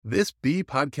This B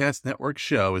Podcast Network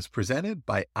show is presented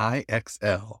by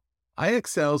IXL.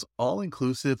 IXL's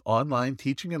all-inclusive online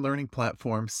teaching and learning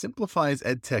platform simplifies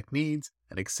EdTech needs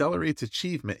and accelerates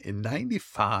achievement in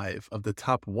 95 of the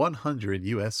top 100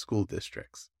 U.S. school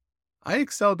districts.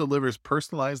 IXL delivers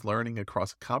personalized learning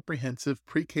across a comprehensive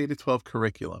pre-K-12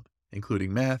 curriculum,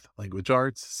 including math, language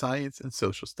arts, science, and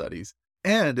social studies,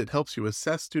 and it helps you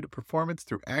assess student performance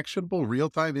through actionable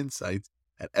real-time insights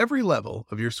at every level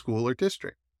of your school or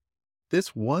district.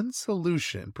 This one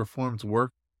solution performs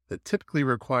work that typically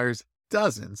requires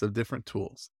dozens of different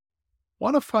tools.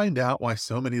 Want to find out why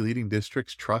so many leading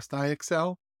districts trust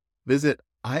IXL? Visit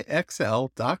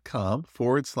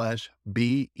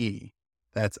IXL.com/BE.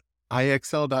 That's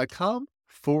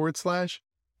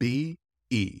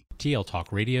IXL.com/BE. TL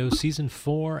Talk Radio, Season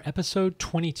 4, Episode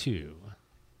 22.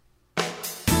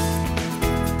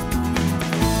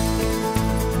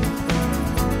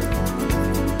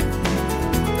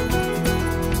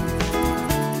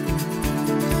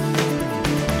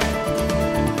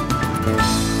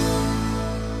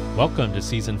 Welcome to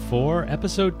Season 4,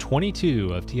 Episode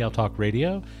 22 of TL Talk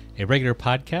Radio, a regular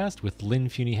podcast with Lynn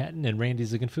Fuini-Hatton and Randy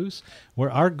Ziegenfuss,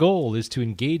 where our goal is to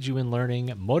engage you in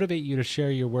learning, motivate you to share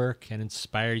your work, and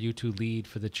inspire you to lead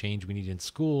for the change we need in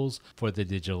schools for the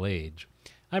digital age.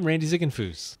 I'm Randy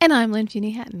Ziegenfuss. And I'm Lynn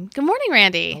Fuini-Hatton. Good morning,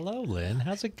 Randy. Hello, Lynn.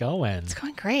 How's it going? It's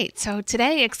going great. So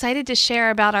today, excited to share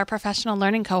about our professional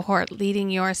learning cohort, Leading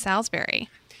Your Salisbury.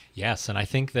 Yes, and I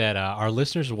think that our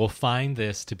listeners will find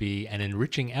this to be an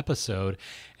enriching episode,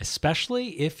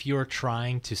 especially if you're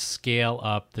trying to scale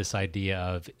up this idea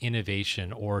of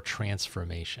innovation or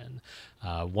transformation.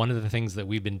 One of the things that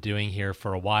we've been doing here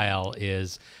for a while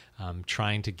is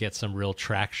trying to get some real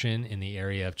traction in the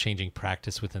area of changing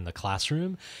practice within the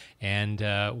classroom. And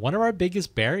one of our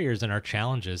biggest barriers and our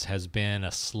challenges has been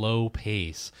a slow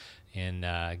pace in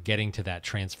getting to that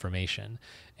transformation.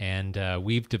 And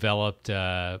we've developed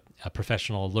a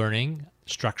professional learning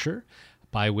structure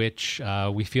by which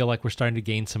we feel like we're starting to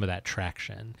gain some of that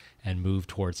traction and move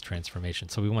towards transformation.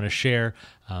 So we want to share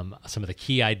some of the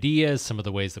key ideas, some of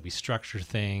the ways that we structure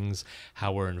things,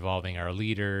 how we're involving our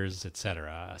leaders,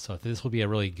 etc. So this will be a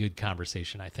really good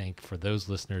conversation, I think, for those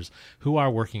listeners who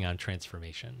are working on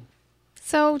transformation.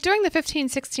 So during the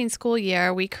 15-16 school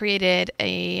year, we created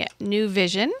a new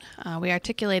vision. We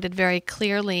articulated very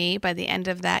clearly by the end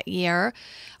of that year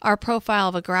our profile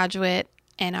of a graduate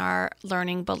and our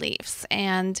learning beliefs.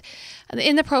 And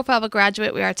in the profile of a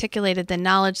graduate, we articulated the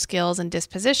knowledge, skills, and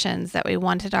dispositions that we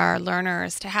wanted our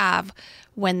learners to have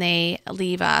when they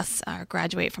leave us or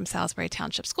graduate from Salisbury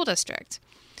Township School District.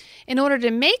 In order to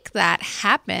make that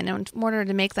happen, and in order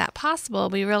to make that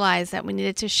possible, we realized that we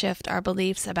needed to shift our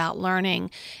beliefs about learning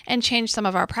and change some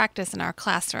of our practice in our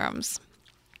classrooms.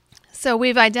 So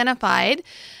we've identified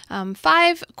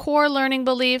 5 core learning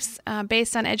beliefs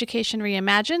based on Education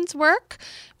Reimagine's work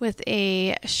with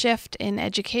a shift in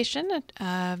education,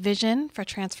 a vision for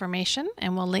transformation,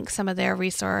 and we'll link some of their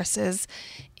resources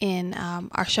in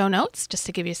our show notes just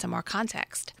to give you some more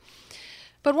context.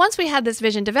 But once we had this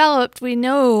vision developed, we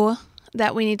know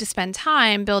that we need to spend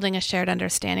time building a shared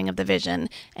understanding of the vision.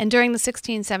 And during the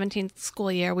 16-17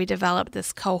 school year, we developed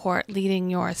this cohort,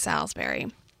 Leading Your Salisbury.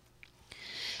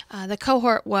 The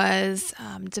cohort was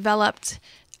developed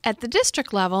at the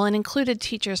district level and included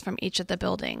teachers from each of the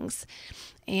buildings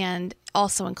and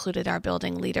also included our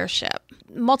building leadership.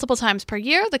 Multiple times per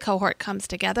year, the cohort comes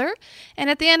together. And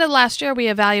at the end of last year, we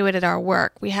evaluated our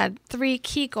work. We had 3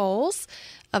 key goals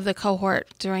of the cohort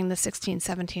during the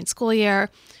 16-17 school year.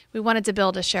 We wanted to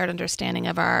build a shared understanding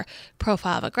of our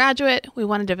profile of a graduate. We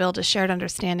wanted to build a shared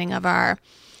understanding of our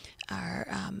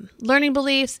learning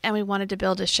beliefs, and we wanted to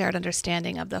build a shared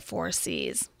understanding of the 4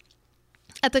 C's.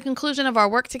 At the conclusion of our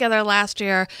work together last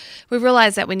year, we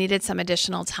realized that we needed some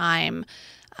additional time.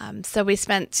 So we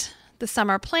spent the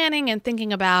summer planning and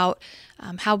thinking about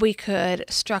how we could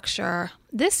structure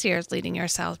this year's Leading Your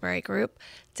Salisbury group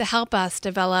to help us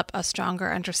develop a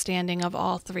stronger understanding of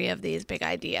all 3 of these big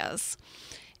ideas.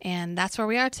 And that's where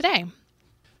we are today.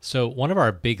 So one of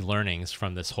our big learnings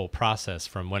from this whole process,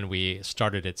 from when we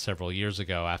started it several years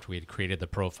ago after we had created the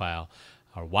profile,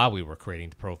 or while we were creating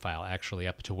the profile, actually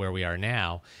up to where we are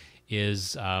now,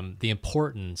 is the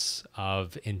importance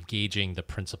of engaging the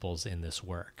principals in this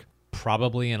work.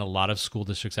 Probably in a lot of school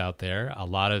districts out there, a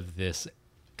lot of this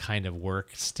kind of work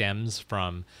stems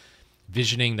from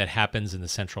visioning that happens in the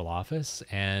central office,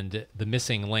 and the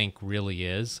missing link really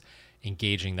is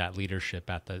engaging that leadership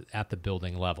at the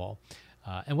building level.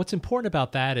 And what's important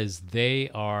about that is they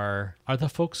are the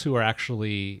folks who are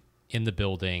actually in the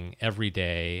building every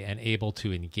day and able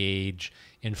to engage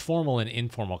in formal and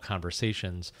informal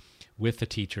conversations with the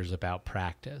teachers about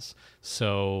practice.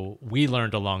 So we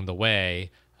learned along the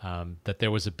way that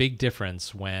there was a big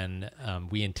difference when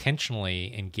we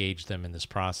intentionally engaged them in this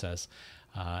process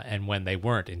and when they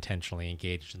weren't intentionally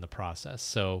engaged in the process.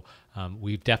 So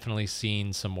we've definitely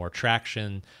seen some more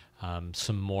traction,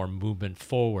 some more movement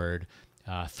forward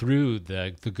through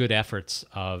the good efforts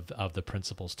of the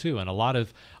principals too. And a lot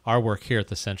of our work here at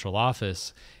the central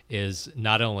office is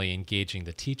not only engaging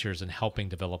the teachers and helping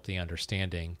develop the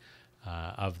understanding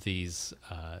of these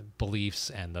beliefs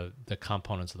and the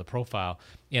components of the profile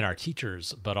in our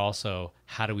teachers, but also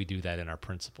how do we do that in our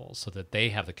principals so that they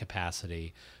have the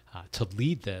capacity to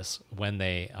lead this when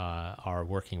they are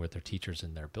working with their teachers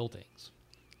in their buildings.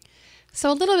 So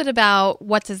a little bit about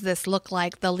what does this look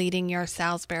like, the Leading Your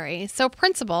Salisbury. So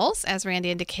principals, as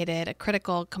Randy indicated, a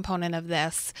critical component of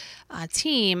this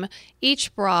team,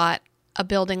 each brought a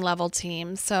building level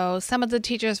team. So some of the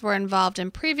teachers were involved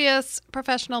in previous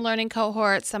professional learning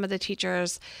cohorts. Some of the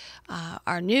teachers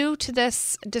are new to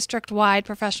this district-wide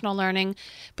professional learning,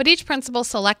 but each principal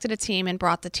selected a team and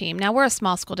brought the team. Now we're a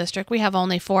small school district. We have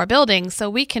only 4 buildings, so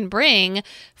we can bring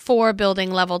 4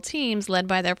 building level teams led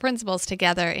by their principals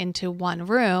together into one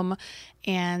room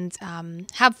and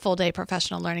have full day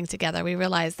professional learning together. We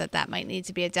realized that might need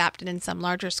to be adapted in some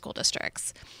larger school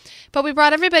districts. But we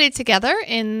brought everybody together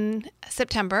in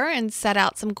September and set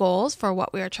out some goals for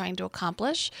what we are trying to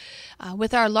accomplish,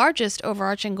 with our largest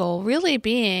overarching goal really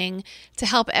being to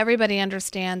help everybody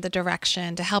understand the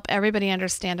direction, to help everybody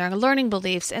understand our learning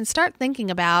beliefs and start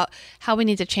thinking about how we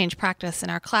need to change practice in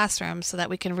our classrooms so that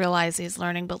we can realize these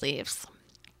learning beliefs.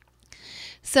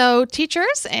 So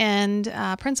teachers and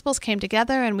principals came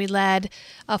together and we led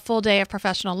a full day of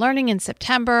professional learning in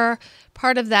September.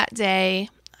 Part of that day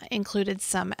included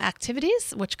some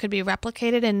activities which could be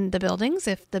replicated in the buildings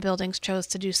if the buildings chose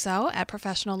to do so at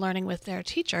professional learning with their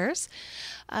teachers,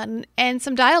 and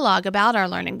some dialogue about our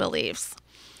learning beliefs.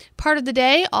 Part of the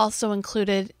day also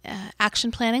included action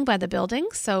planning by the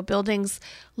buildings. So buildings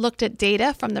looked at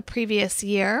data from the previous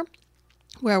year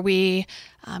where we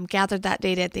gathered that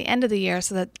data at the end of the year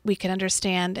so that we could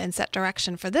understand and set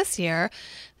direction for this year.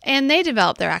 And they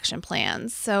developed their action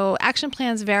plans. So action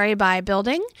plans vary by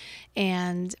building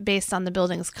and based on the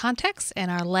building's context and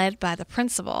are led by the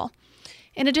principal.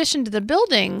 In addition to the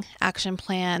building action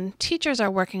plan, teachers are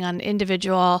working on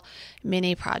individual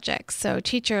mini projects. So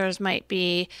teachers might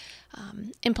be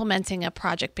implementing a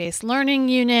project-based learning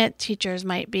unit. Teachers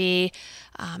might be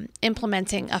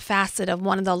implementing a facet of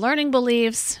one of the learning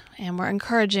beliefs, and we're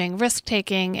encouraging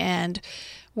risk-taking, and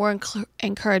we're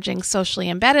encouraging socially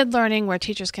embedded learning where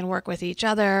teachers can work with each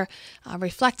other,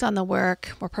 reflect on the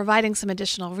work. We're providing some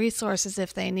additional resources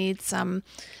if they need some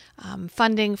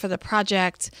funding for the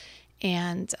project,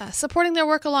 and supporting their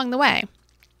work along the way.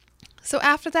 So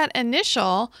after that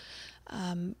initial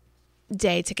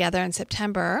day together in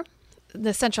September,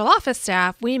 the central office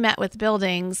staff, we met with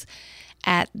buildings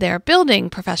at their building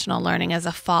professional learning as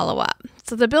a follow-up.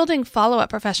 So the building follow-up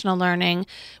professional learning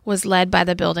was led by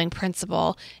the building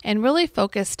principal and really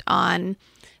focused on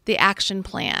the action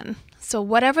plan. So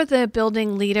whatever the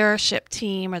building leadership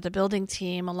team or the building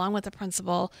team, along with the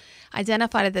principal,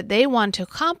 identified that they want to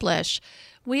accomplish,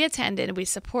 we attended, we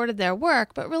supported their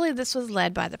work, but really this was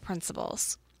led by the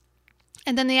principals.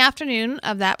 And then the afternoon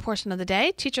of that portion of the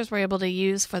day, teachers were able to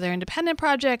use for their independent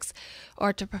projects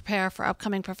or to prepare for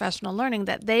upcoming professional learning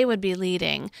that they would be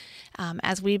leading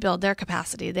as we build their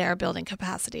capacity, their building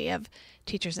capacity of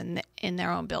teachers in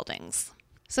their own buildings.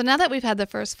 So now that we've had the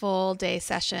first full day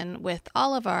session with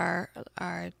all of our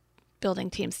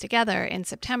building teams together in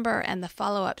September and the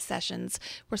follow-up sessions,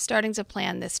 we're starting to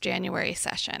plan this January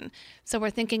session. So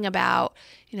we're thinking about,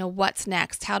 what's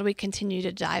next? How do we continue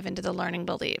to dive into the learning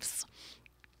beliefs?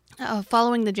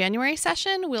 Following the January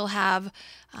session, we'll have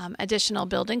additional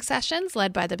building sessions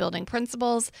led by the building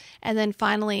principals. And then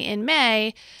finally in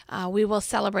May, we will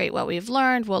celebrate what we've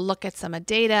learned. We'll look at some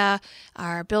data.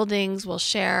 Our buildings will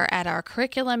share at our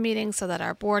curriculum meetings so that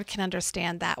our board can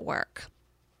understand that work.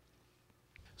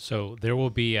 So there will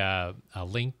be a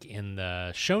link in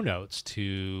the show notes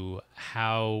to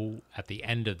how, at the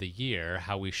end of the year,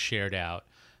 how we shared out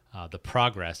the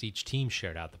progress. Each team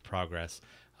shared out the progress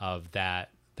of that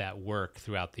work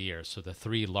throughout the year. So the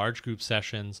 3 large group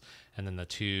sessions and then the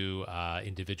 2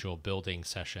 individual building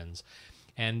sessions.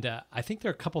 And I think there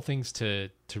are a couple things to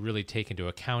really take into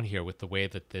account here with the way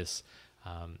that this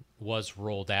was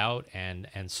rolled out and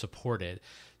supported.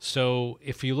 So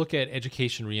if you look at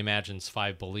Education Reimagine's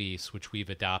 5 beliefs, which we've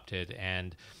adopted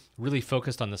and really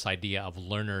focused on this idea of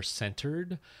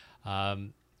learner-centered,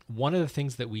 one of the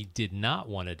things that we did not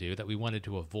want to do, that we wanted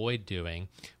to avoid doing,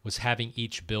 was having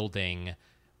each building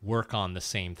work on the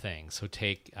same thing. So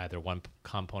take either one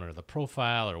component of the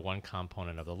profile or one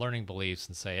component of the learning beliefs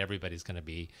and say everybody's going to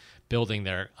be building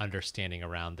their understanding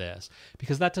around this,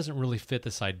 because that doesn't really fit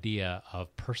this idea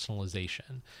of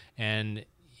personalization. And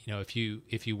if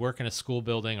you work in a school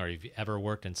building, or you've ever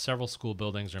worked in several school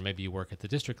buildings, or maybe you work at the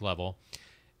district level,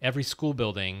 every school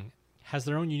building has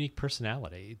their own unique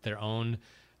personality, their own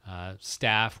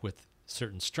staff with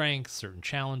certain strengths, certain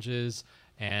challenges,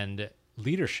 and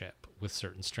leadership with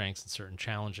certain strengths and certain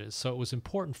challenges. So it was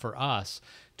important for us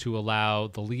to allow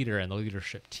the leader and the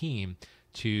leadership team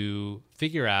to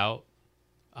figure out,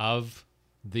 of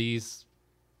these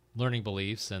learning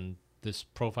beliefs and this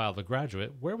profile of the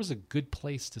graduate, where was a good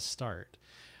place to start.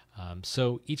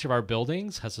 So each of our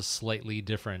buildings has a slightly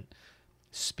different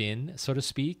spin, so to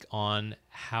speak, on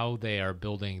how they are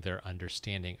building their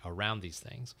understanding around these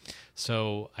things.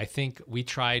 So I think we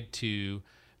tried to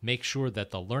make sure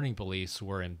that the learning beliefs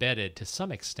were embedded to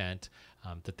some extent,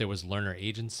 that there was learner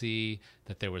agency,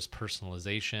 that there was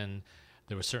personalization,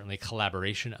 there was certainly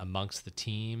collaboration amongst the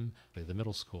team. The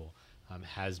middle school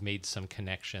has made some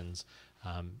connections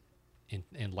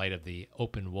in light of the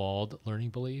open-walled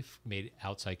learning belief, made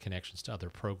outside connections to other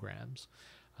programs.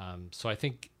 So I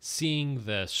think seeing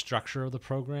the structure of the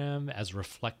program as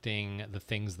reflecting the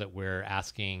things that we're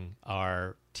asking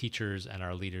our teachers and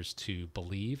our leaders to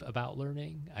believe about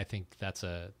learning, I think that's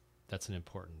an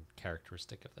important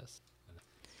characteristic of this.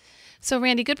 So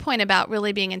Randy, good point about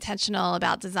really being intentional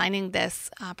about designing this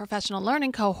professional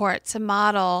learning cohort to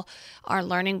model our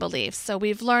learning beliefs. So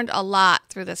we've learned a lot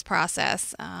through this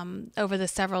process over the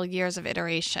several years of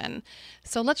iteration.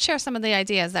 So let's share some of the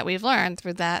ideas that we've learned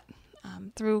through that,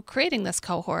 through creating this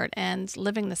cohort and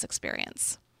living this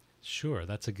experience. Sure,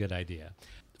 that's a good idea.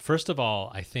 First of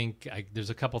all, I think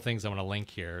there's a couple things I want to link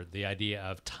here. The idea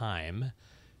of time,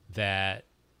 that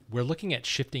we're looking at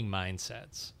shifting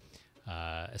mindsets,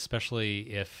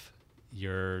 especially if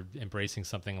you're embracing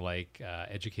something like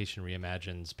Education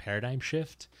Reimagined's paradigm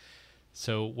shift.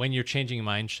 So when you're changing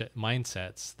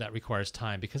mindsets, that requires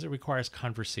time, because it requires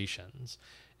conversations.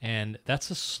 And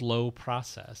that's a slow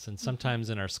process. And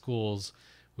sometimes in our schools,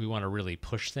 we want to really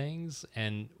push things.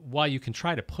 And while you can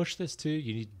try to push this too,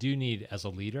 you do need, as a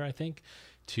leader, I think,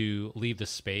 to leave the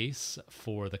space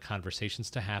for the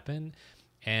conversations to happen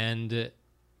and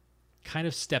kind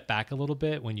of step back a little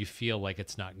bit when you feel like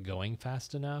it's not going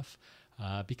fast enough,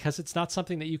 because it's not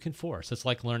something that you can force. It's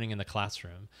like learning in the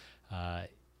classroom.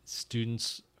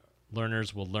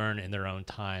 Learners will learn in their own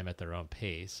time at their own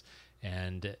pace.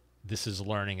 And this is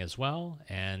learning as well,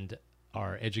 and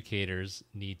our educators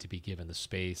need to be given the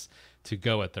space to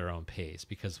go at their own pace,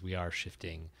 because we are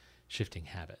shifting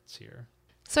habits here.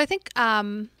 So I think,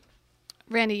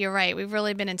 Randy, you're right. We've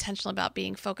really been intentional about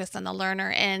being focused on the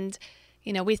learner. And,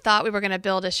 we thought we were going to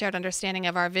build a shared understanding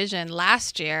of our vision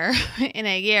last year in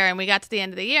a year, and we got to the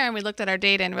end of the year and we looked at our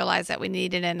data and realized that we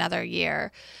needed another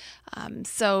year.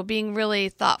 So being really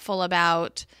thoughtful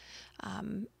about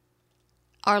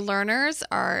our learners,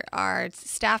 our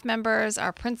staff members,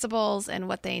 our principals, and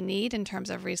what they need in terms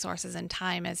of resources and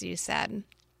time, as you said.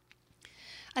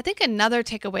 I think another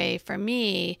takeaway for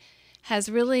me has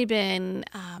really been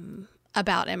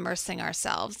about immersing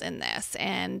ourselves in this.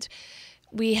 And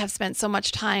we have spent so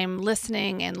much time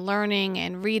listening and learning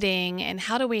and reading, and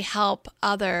how do we help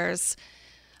others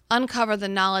uncover the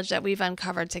knowledge that we've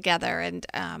uncovered together? And,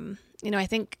 I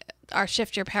think our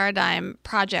Shift Your Paradigm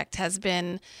project has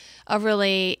been a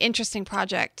really interesting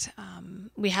project.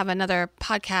 We have another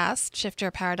podcast,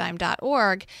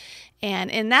 shiftyourparadigm.org,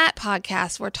 and in that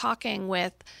podcast, we're talking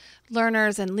with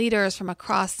learners and leaders from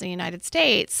across the United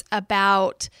States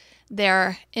about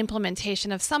their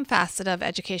implementation of some facet of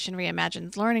Education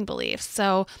Reimagined's learning beliefs.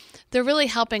 So they're really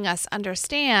helping us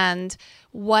understand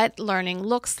what learning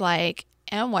looks like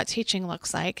and what teaching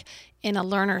looks like in a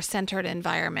learner-centered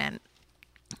environment.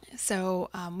 So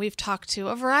we've talked to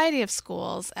a variety of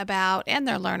schools about, and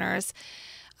their learners,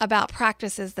 about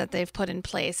practices that they've put in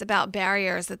place, about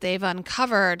barriers that they've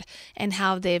uncovered and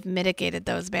how they've mitigated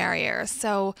those barriers.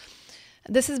 So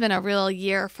this has been a real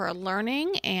year for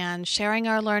learning and sharing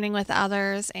our learning with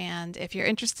others. And if you're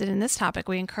interested in this topic,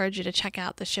 we encourage you to check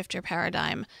out the Shift Your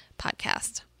Paradigm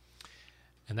podcast.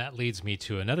 And that leads me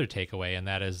to another takeaway, and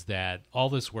that is that all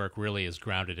this work really is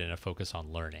grounded in a focus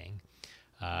on learning.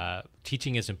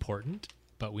 Teaching is important,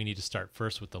 but we need to start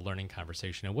first with the learning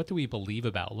conversation. And what do we believe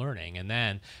about learning? And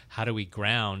then how do we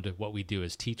ground what we do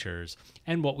as teachers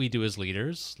and what we do as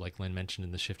leaders, like Lynn mentioned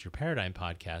in the Shift Your Paradigm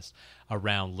podcast,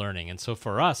 around learning? And so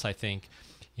for us, I think,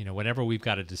 whenever we've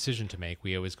got a decision to make,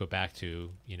 we always go back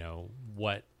to,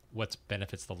 what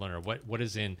benefits the learner, what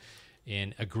is in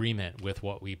in agreement with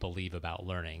what we believe about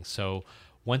learning. So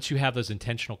once you have those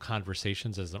intentional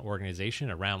conversations as an organization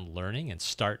around learning and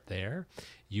start there,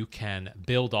 you can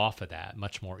build off of that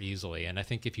much more easily. And I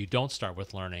think if you don't start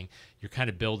with learning, you're kind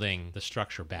of building the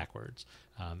structure backwards,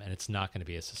 and it's not going to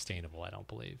be as sustainable, I don't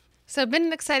believe. So it's been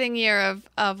an exciting year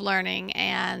of learning,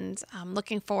 and I'm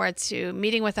looking forward to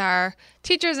meeting with our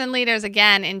teachers and leaders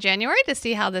again in January to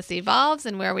see how this evolves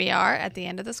and where we are at the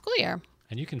end of the school year.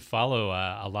 And you can follow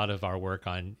a lot of our work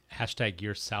on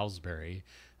 #YearSalisbury.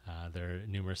 There are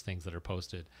numerous things that are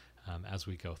posted as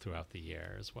we go throughout the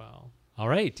year as well. All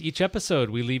right. Each episode,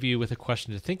 we leave you with a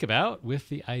question to think about with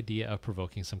the idea of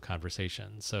provoking some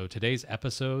conversation. So today's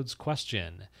episode's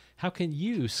question: how can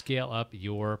you scale up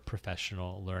your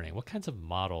professional learning? What kinds of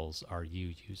models are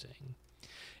you using?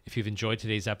 If you've enjoyed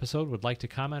today's episode, would like to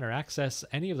comment or access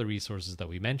any of the resources that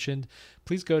we mentioned,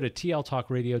 please go to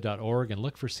tltalkradio.org and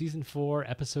look for Season 4,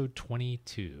 Episode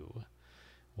 22.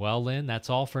 Well, Lynn, that's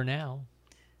all for now.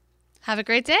 Have a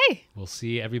great day. We'll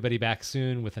see everybody back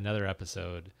soon with another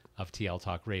episode of TL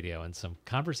Talk Radio and some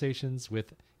conversations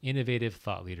with innovative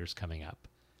thought leaders coming up.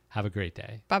 Have a great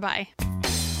day. Bye-bye.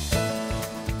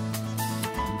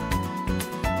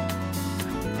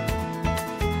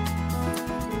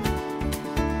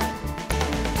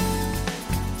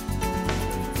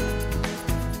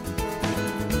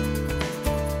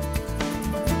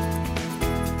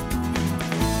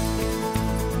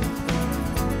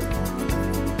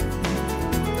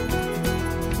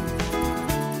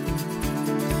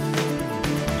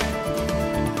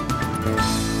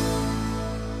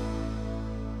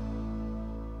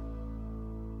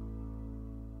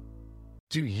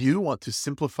 Do you want to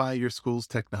simplify your school's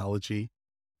technology,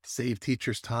 save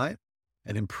teachers time,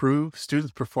 and improve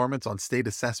students' performance on state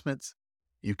assessments?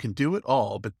 You can do it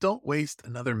all, but don't waste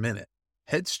another minute.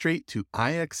 Head straight to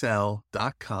ixl.com/BE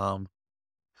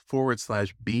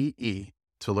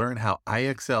to learn how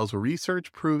IXL's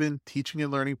research-proven teaching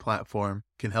and learning platform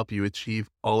can help you achieve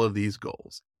all of these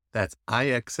goals. That's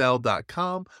ixl.com/BE.